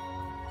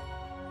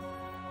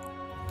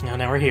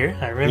 Now we're here.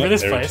 I remember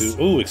this there place.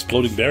 too. Ooh,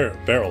 exploding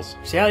barrels.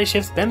 Reality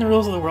shifts bend the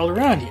rules of the world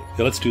around you.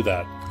 Yeah, let's do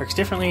that. Works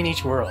differently in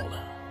each world.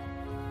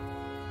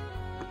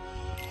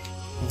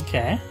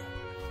 Okay.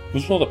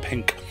 What's all the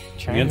pink?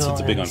 Triangle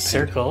Vincent's a big and on pink.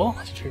 circle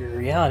to trigger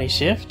reality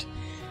shift.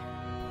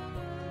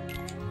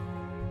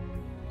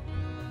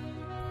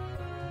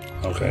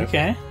 Okay.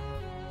 Okay.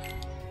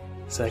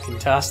 So I can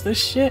toss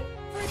this shit.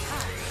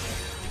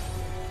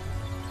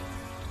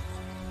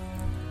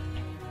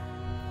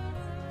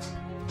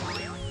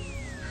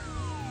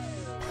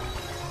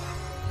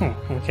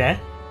 Okay.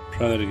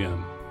 Try that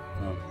again.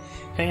 Oh.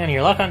 Depending on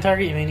your lock on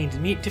target, you may need to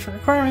meet different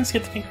requirements to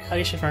get the pink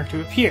reality shift mark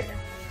to appear.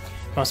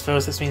 Most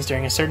foes, this means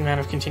during a certain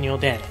amount of continual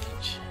damage.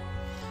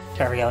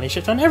 Try reality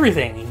shift on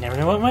everything. You never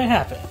know what might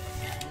happen.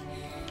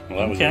 Well,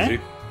 that was Okay.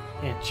 easy.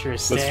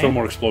 Interesting. Let's throw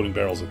more exploding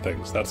barrels at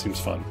things. That seems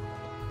fun.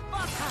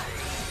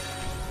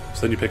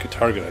 So then you pick a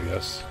target, I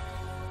guess.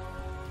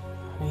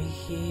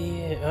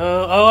 Yeah.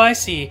 Oh, I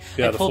see.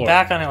 Yeah, I the pulled floor.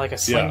 back on it like a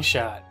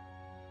slingshot.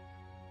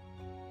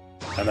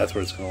 And that's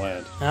where it's going to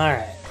land.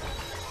 Alright.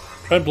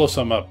 Try and blow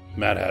some up.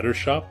 Mad Hatter's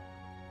shop?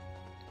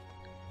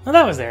 Well,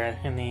 that was there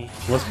in the...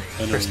 Was it?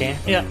 I First game?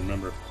 I Yeah. don't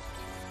remember.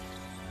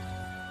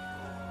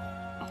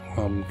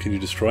 Can you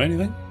destroy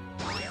anything?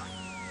 I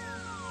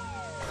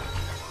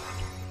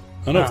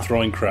don't know Oh. if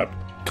throwing crap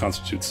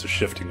constitutes the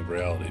shifting of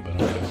reality,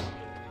 but okay.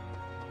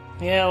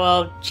 Yeah,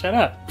 well, shut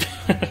up.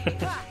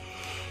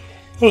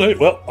 Okay,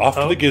 well, off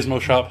to Oh. the Gizmo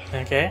shop.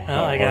 Okay,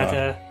 well, Oh, I why got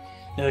not?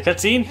 another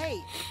cutscene. Hey,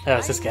 Oh,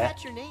 it's I this didn't guy.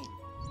 catch your name.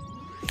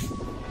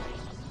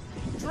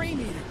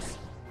 Dream Eaters.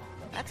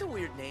 That's a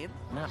weird name.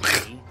 Not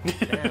me.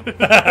 Them.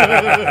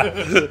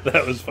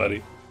 That was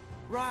funny.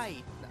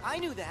 Right, I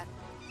knew that.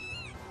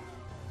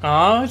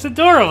 Oh, it's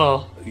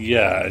adorable.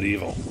 Yeah, and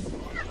evil.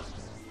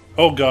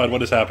 Oh god,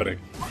 what is happening?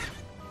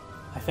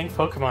 I think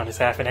Pokemon is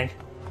happening.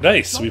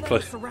 Nice, Don't we let play.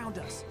 them surround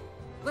us.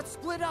 Let's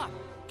split up.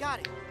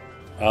 Got it.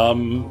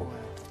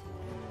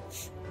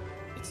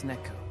 It's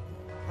Neko.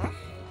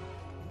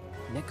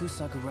 Neku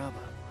Sakuraba.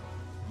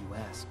 You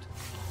asked.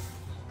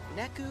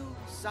 Neku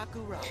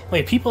Sakura.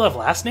 Wait, people have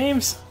last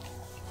names?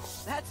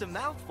 That's a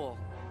mouthful.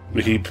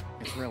 We keep.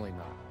 It's really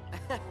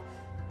not.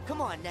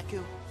 Come on,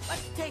 Neku.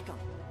 Let's take him.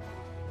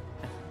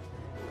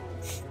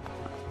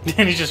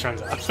 And he just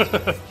runs off.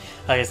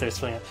 I guess they're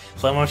splitting up.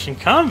 Flow motion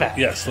combat.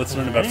 Yes, let's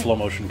learn about Alright. flow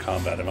motion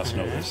combat. I must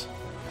know this.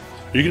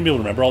 Are you gonna be able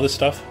to remember all this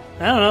stuff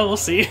I don't know, we'll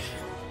see.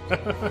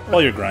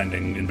 while you're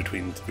grinding in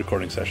between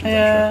recording sessions?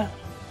 Yeah.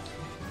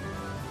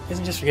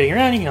 Isn't just for getting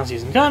around, you can also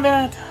use in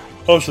combat.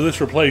 I'm sure. Oh, so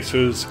this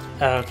replaces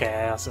Okay,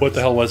 I also... what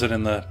the hell was it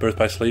in the Birth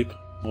by Sleep?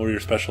 What were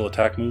your special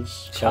attack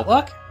moves? Shot called?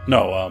 lock?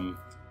 No,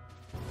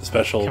 the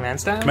special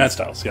Command styles? Command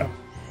styles, yeah.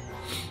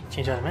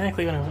 Change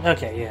automatically when I'm...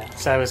 Okay, yeah.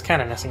 So I was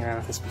kind of messing around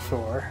with this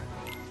before.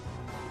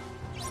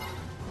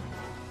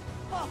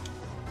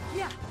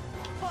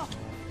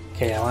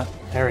 Okay, I want...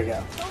 There we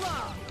go.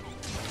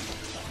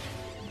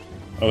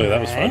 Oh yeah,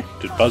 that was Alright.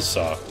 fun. Did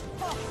Buzzsaw.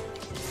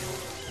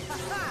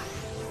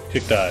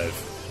 Kick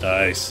dive.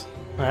 Nice.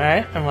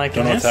 Alright, I'm liking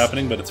Don't know this. what's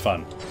happening, but it's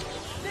fun.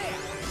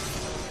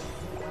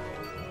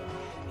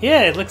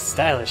 Yeah, it looks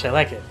stylish. I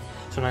like it.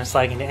 Sometimes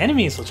sliding into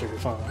enemies will trigger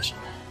flow motion.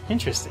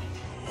 Interesting.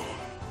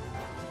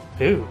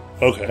 Ooh.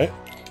 Okay.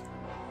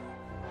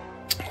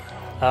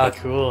 Ah,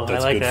 cool. I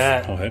That's like good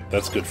that. Okay,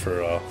 that's good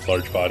for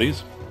large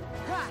bodies.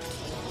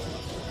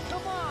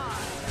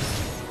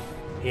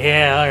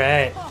 Yeah,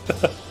 alright.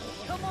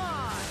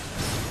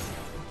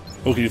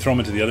 Oh, can you throw him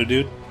into the other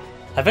dude?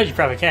 I bet you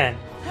probably can.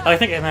 Oh, I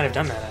think I might have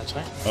done that,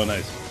 actually. Oh,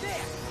 nice.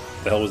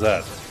 The hell was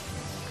that?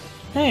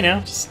 Hey, you know,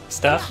 just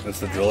stuff. That's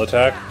the drill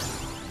attack?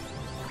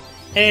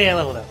 Hey, I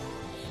leveled up.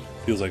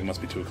 Feels like it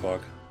must be 2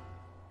 o'clock.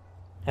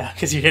 Yeah,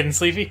 because you're getting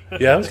sleepy?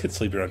 Yeah, I always get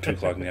sleepy around 2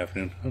 o'clock in the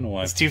afternoon. I don't know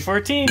why. It's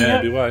 2:14. Yeah, Yep.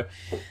 that'd be why.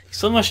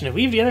 Slow motion to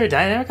weave together a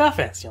dynamic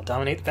offense. You'll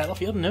dominate the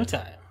battlefield in no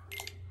time.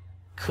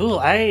 Cool.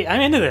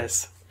 I'm into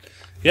this.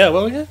 Yeah,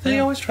 well, yeah, they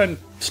always try and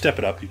step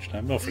it up each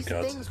time. Oh, for These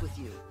God's things sake. with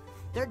you.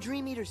 They're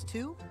Dream Eaters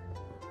too?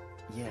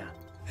 Yeah.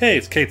 Hey,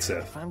 it's Kate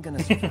Sith. If I'm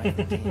gonna survive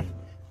the game,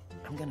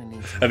 I'm gonna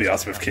need to That'd be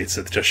awesome if Kate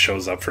Sith just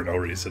shows up for no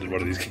reason in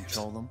one of these games.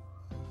 control them.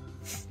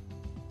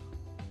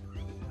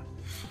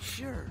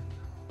 Sure.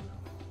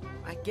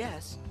 I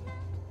guess.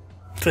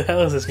 What the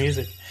hell is this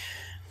music?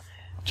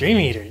 Dream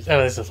Eaters.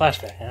 Oh, this is a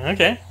flashback.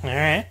 Okay.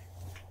 Alright.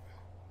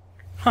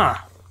 Huh.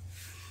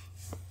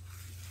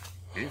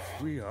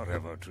 If we are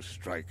ever to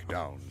strike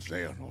down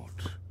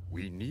Xehanort,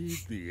 we need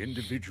the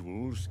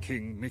individuals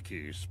King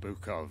Mickey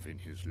spoke of in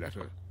his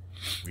letter.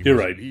 We You're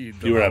must right. lead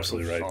them You were out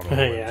absolutely of right.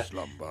 sorrow and Yeah.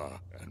 slumber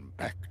and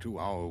back to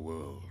our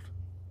world.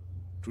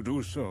 To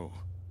do so,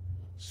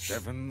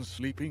 7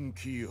 sleeping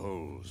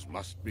keyholes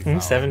must be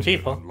found 7 and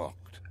people.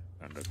 unlocked,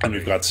 and And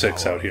we've got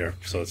 6 power. out here,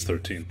 so it's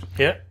 13.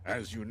 Yep.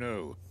 As you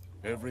know,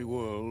 every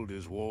world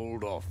is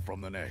walled off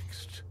from the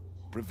next.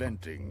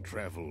 preventing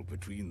travel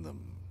between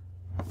them.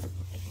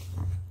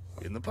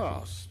 In the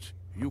past,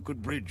 you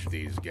could bridge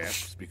these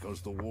gaps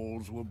because the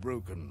walls were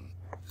broken.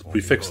 or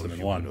We fixed because them in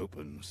you one. could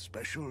open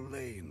special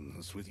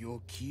lanes with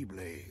your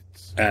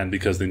keyblades. And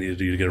because they needed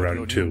you to get around in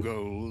Your two. new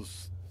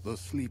goals, the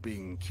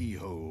sleeping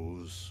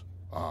keyholes,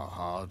 are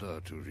harder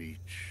to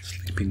reach.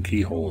 Sleeping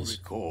keyholes.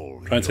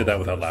 Recall Try and say your that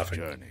without first laughing.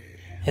 journey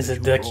Is as it you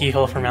the brought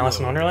keyhole the from new Alice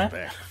in world Wonderland?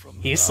 back from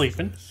the He's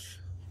sleeping. darkness.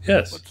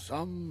 Yes. But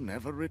some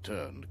never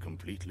returned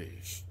completely.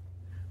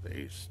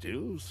 They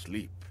still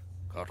sleep,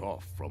 cut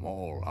off from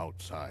all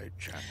outside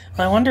channels.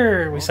 I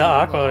wonder, we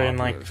saw Only the Aqua in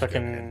like heartless can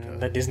fucking enter.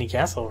 the Disney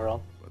Castle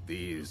world. But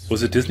these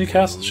Was it Disney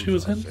Castle she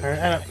was in? Or,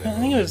 I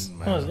think it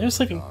was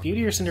Sleeping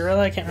Beauty or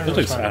Cinderella. I can't remember.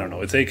 It looks, Which one. I don't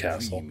know. It's a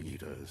castle. Dream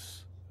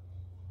eaters.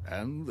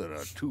 And there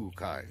are two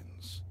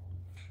kinds.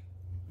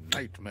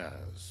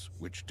 Nightmares,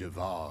 which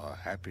devour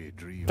happy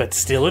dreams. But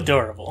still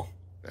adorable.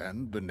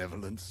 And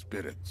benevolent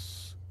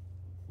spirits,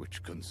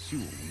 which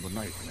consume the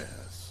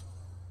nightmares.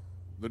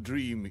 The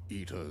Dream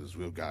Eaters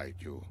will guide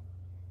you,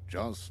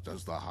 just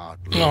as the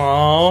Heartless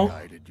Aww.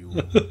 guided you to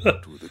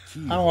the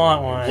key. I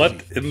want one.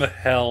 What in the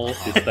hell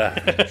is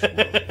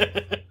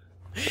that?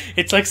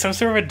 It's like some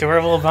sort of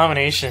adorable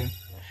abomination.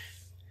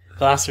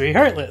 Glossary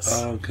Heartless.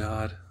 Oh,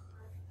 God.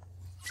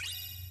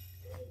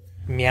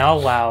 Meow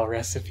Wow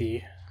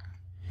recipe.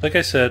 Like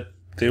I said,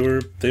 they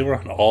were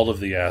on all of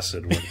the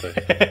acid, weren't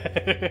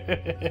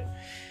they?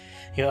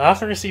 You'll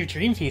often receive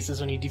dream pieces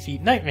when you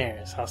defeat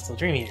nightmares, hostile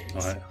dream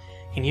eaters. Oh,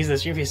 You can use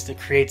those dream pieces to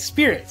create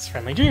spirits,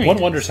 friendly dream One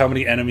eaters. wonders how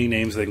many enemy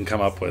names they can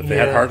come up with. They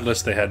had Yeah.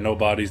 Heartless, they had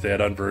Nobodies, they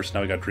had Unversed,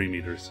 now we got Dream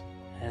Eaters.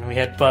 And we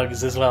had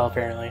bugs as well,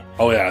 apparently.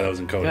 Oh yeah, that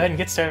was Go encoded. ahead and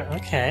get started.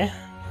 Okay.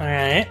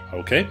 Alright.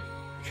 Okay.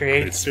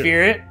 Create Create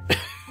spirit.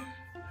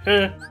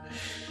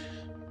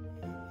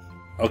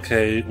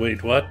 Okay,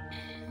 wait, what?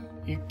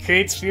 You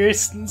create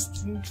spirits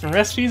from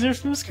recipes or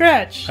from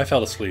scratch. I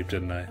fell asleep,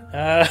 didn't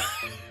I?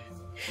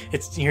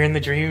 You're in the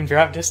dream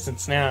drop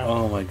distance now.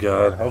 Oh my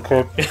god.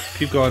 Okay.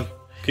 Keep going.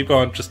 Keep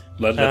going. Just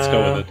let's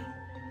go with it.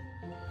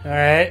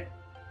 Alright.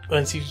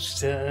 Once you...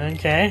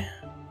 okay.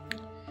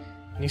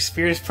 New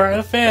spirit is part of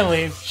the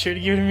family. Be sure to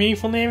give it a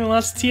meaningful name and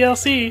lots of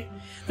TLC.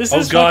 This Oh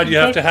is god, fucking you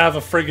have to have a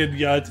friggin'...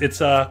 Yeah, it's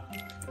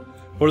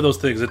what are those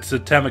things? It's a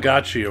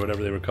Tamagotchi or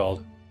whatever they were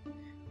called.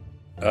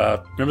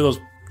 Remember those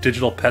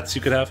digital pets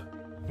you could have?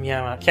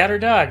 Meow, cat or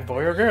dog,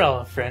 boy or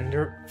girl, friend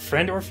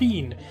or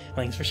fiend.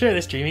 Links for sure.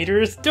 This dream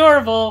eater is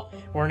adorable.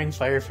 Warning: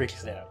 fire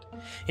freaks out.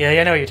 Yeah,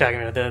 I know what you're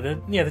talking about.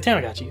 The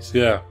Tamagotchis.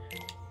 Yeah.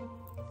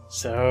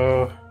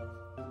 So,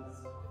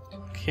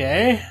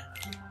 okay.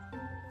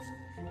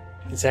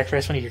 You can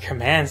sacrifice one of your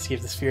commands to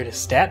give the spirit a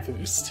stat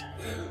boost.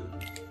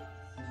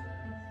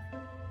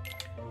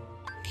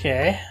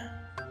 Okay.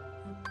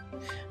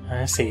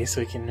 I see.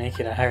 So we can make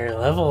it a higher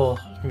level.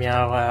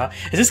 Meow wow.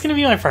 Is this going to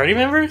be my party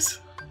members?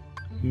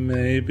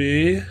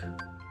 Maybe.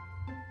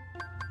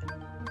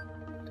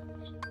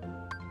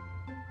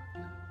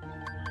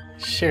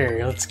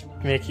 Sure, let's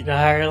make it a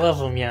higher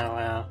level, meow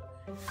wow.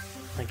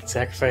 I can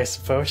sacrifice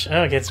a potion.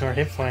 Oh, it gets more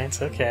hit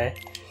points, okay.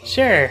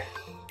 Sure.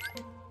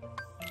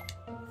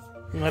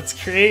 Let's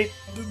create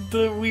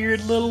the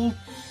weird little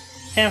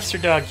hamster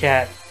dog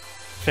cat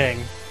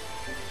thing.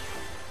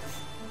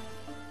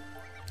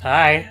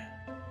 Hi.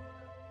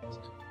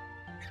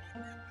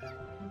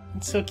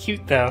 It's so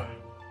cute, though.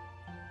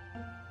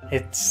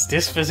 Its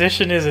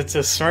disposition is it's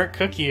a smart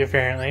cookie,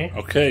 apparently.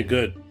 Okay,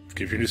 good.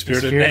 Give your new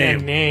spirit a Spirit name.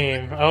 and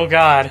name. Oh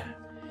god.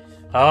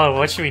 Oh,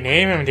 what should we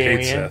name him, Kate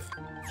Damien? Sith.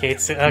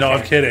 Kate Sith. Okay. No,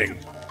 I'm kidding.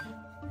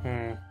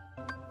 Hmm.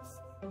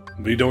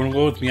 We don't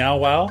go with Meow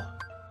Wow?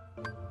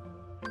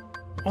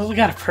 Well, we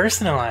gotta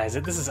personalize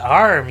it. This is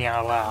our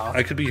Meow Wow.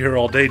 I could be here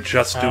all day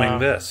just doing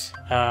this.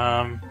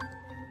 We're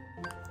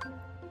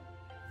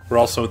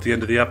also at the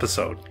end of the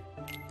episode.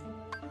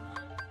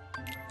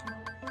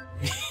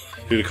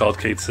 You'd have called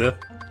Kate Sith?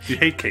 You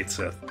hate Kate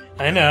Sith.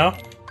 I know.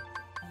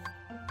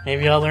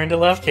 Maybe I'll learn to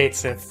love Kate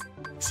Sith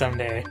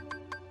someday.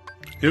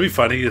 It'd be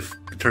funny if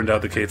it turned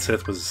out that Kate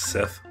Sith was a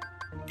Sith.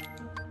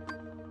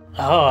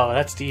 Oh,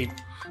 that's deep.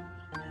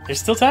 There's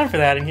still time for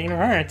that in Kingdom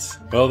Hearts.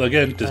 Well,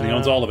 again, Disney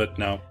owns all of it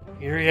now.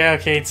 Here we go,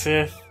 Kate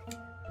Sith.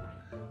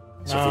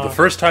 So for the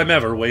first time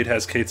ever, Wade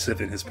has Kate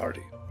Sith in his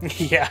party.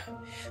 Yeah.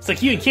 It's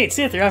like you and Kate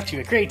Sith are off to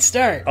a great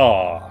start.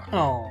 Aw.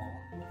 Oh.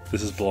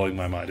 This is blowing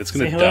my mind. It's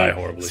going Say to hello. die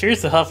horribly.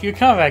 Spirits will help you in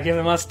combat. Give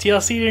them lots of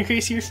TLC to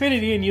increase your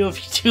affinity, and you'll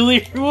be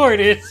duly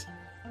rewarded.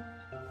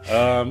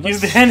 Use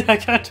the hand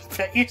icon to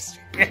pet your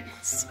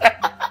spirits.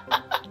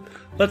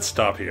 Let's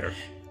stop here.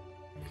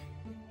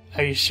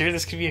 Are you sure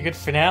this could be a good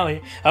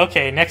finale?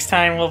 Okay, next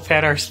time we'll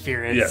pet our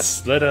spirits.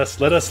 Yes, let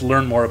us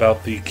learn more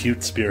about the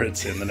cute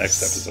spirits in the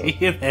next episode. See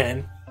you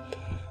then.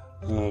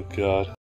 Oh, God.